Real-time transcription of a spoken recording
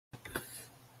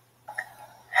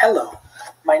Hello,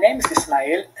 my name is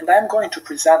Ismail and I am going to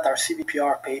present our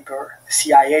CVPR paper,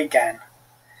 CIAGAN.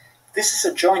 This is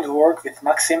a joint work with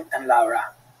Maxim and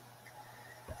Laura.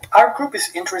 Our group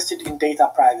is interested in data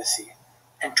privacy,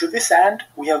 and to this end,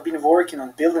 we have been working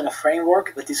on building a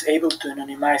framework that is able to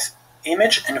anonymize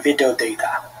image and video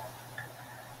data.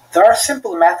 There are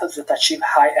simple methods that achieve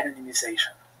high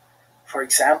anonymization. For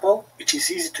example, it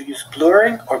is easy to use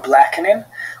blurring or blackening,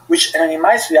 which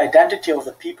anonymize the identity of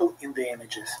the people in the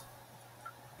images.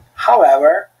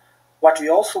 However, what we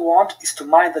also want is to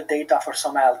mine the data for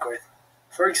some algorithm,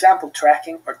 for example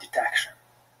tracking or detection.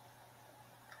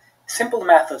 Simple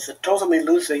methods that totally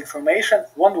lose the information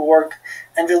won't work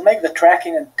and will make the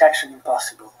tracking and detection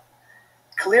impossible.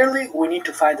 Clearly, we need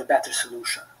to find a better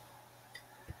solution.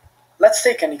 Let's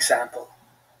take an example.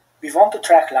 We want to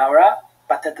track Laura,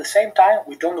 but at the same time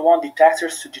we don't want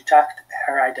detectors to detect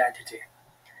her identity.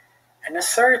 A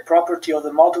necessary property of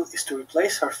the model is to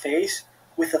replace her face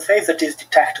with a face that is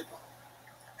detectable,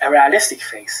 a realistic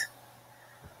face.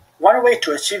 One way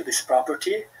to achieve this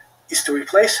property is to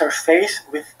replace her face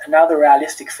with another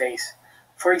realistic face,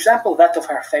 for example that of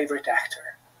her favorite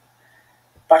actor.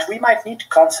 But we might need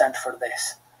consent for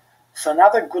this. So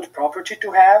another good property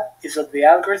to have is that the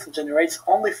algorithm generates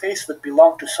only faces that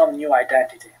belong to some new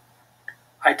identity.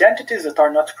 Identities that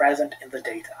are not present in the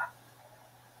data.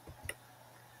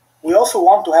 We also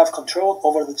want to have control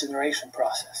over the generation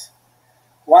process.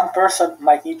 One person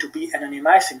might need to be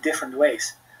anonymized in different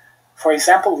ways. For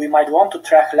example, we might want to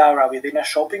track Laura within a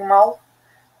shopping mall,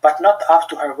 but not up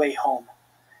to her way home.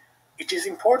 It is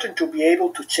important to be able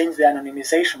to change the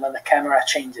anonymization when the camera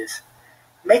changes,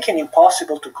 making it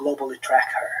impossible to globally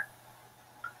track her.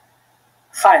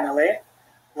 Finally,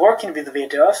 working with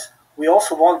videos, we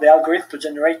also want the algorithm to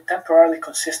generate temporally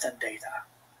consistent data.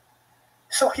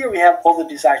 So here we have all the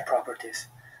desired properties.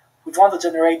 We want the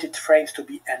generated frames to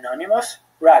be anonymous,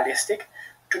 realistic,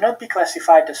 to not be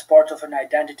classified as part of an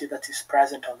identity that is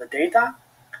present on the data,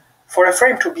 for a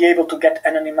frame to be able to get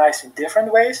anonymized in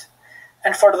different ways,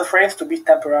 and for the frames to be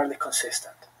temporarily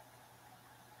consistent.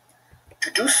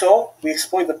 To do so, we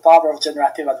exploit the power of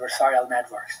generative adversarial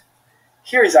networks.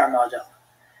 Here is our model.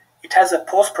 It has a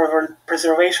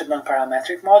post-preservation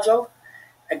non-parametric module,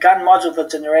 a GAN module that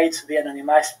generates the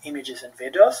anonymized images and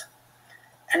videos,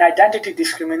 an identity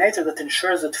discriminator that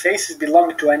ensures that faces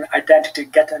belonging to an identity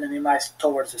get anonymized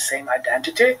towards the same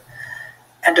identity,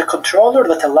 and a controller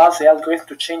that allows the algorithm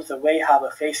to change the way how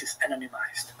a face is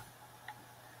anonymized.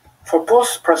 For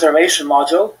post-preservation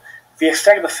module, we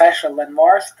extract the facial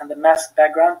landmarks and the masked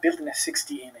background built in a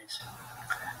 6D image.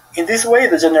 In this way,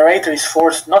 the generator is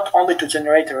forced not only to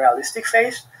generate a realistic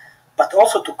face, but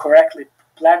also to correctly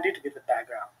blend it with the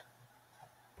background.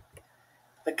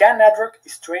 The GAN network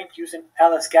is trained using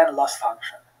LSGAN loss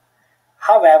function.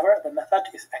 However, the method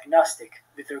is agnostic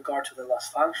with regard to the loss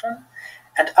function,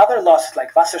 and other losses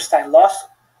like Wasserstein loss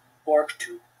work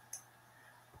too.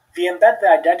 We embed the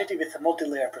identity with a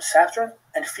multilayer perceptron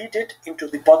and feed it into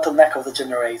the bottleneck of the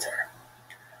generator.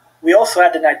 We also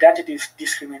add an identity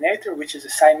discriminator, which is a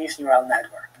Siamese neural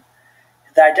network.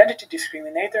 The identity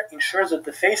discriminator ensures that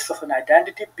the faces of an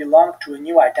identity belong to a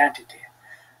new identity,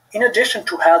 in addition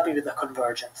to helping with the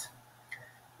convergence.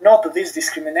 Note that this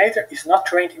discriminator is not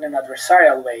trained in an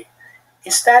adversarial way.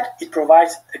 Instead, it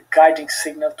provides a guiding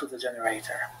signal to the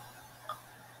generator.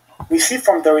 We see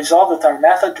from the result that our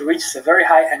method reaches a very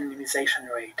high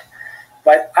anonymization rate,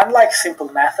 while unlike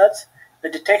simple methods, the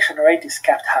detection rate is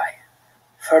kept high.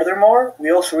 Furthermore,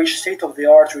 we also reach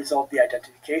state-of-the-art result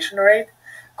de-identification rate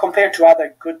compared to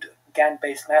other good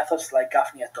GAN-based methods like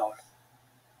Gaffney et al.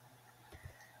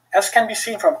 As can be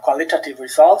seen from qualitative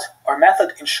results, our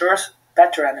method ensures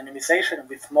better anonymization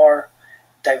with more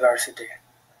diversity.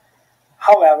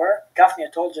 However, Gaffney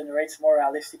et al. Generates more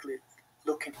realistically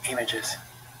looking images.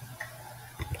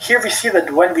 Here we see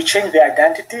that when we change the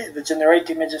identity, the generated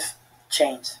images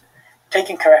change,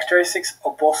 taking characteristics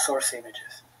of both source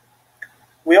images.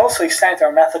 We also extend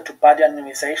our method to body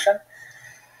anonymization,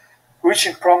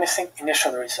 reaching promising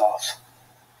initial results.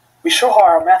 We show how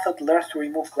our method learns to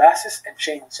remove glasses and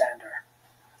change gender.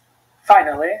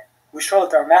 Finally, we show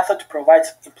that our method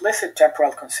provides implicit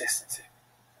temporal consistency.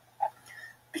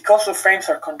 Because the frames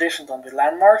are conditioned on the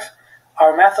landmarks,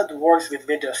 our method works with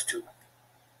videos too.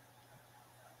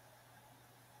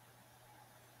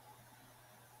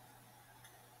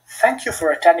 Thank you for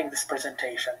attending this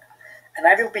presentation, and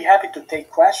I will be happy to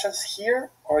take questions here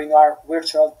or in our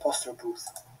virtual poster booth.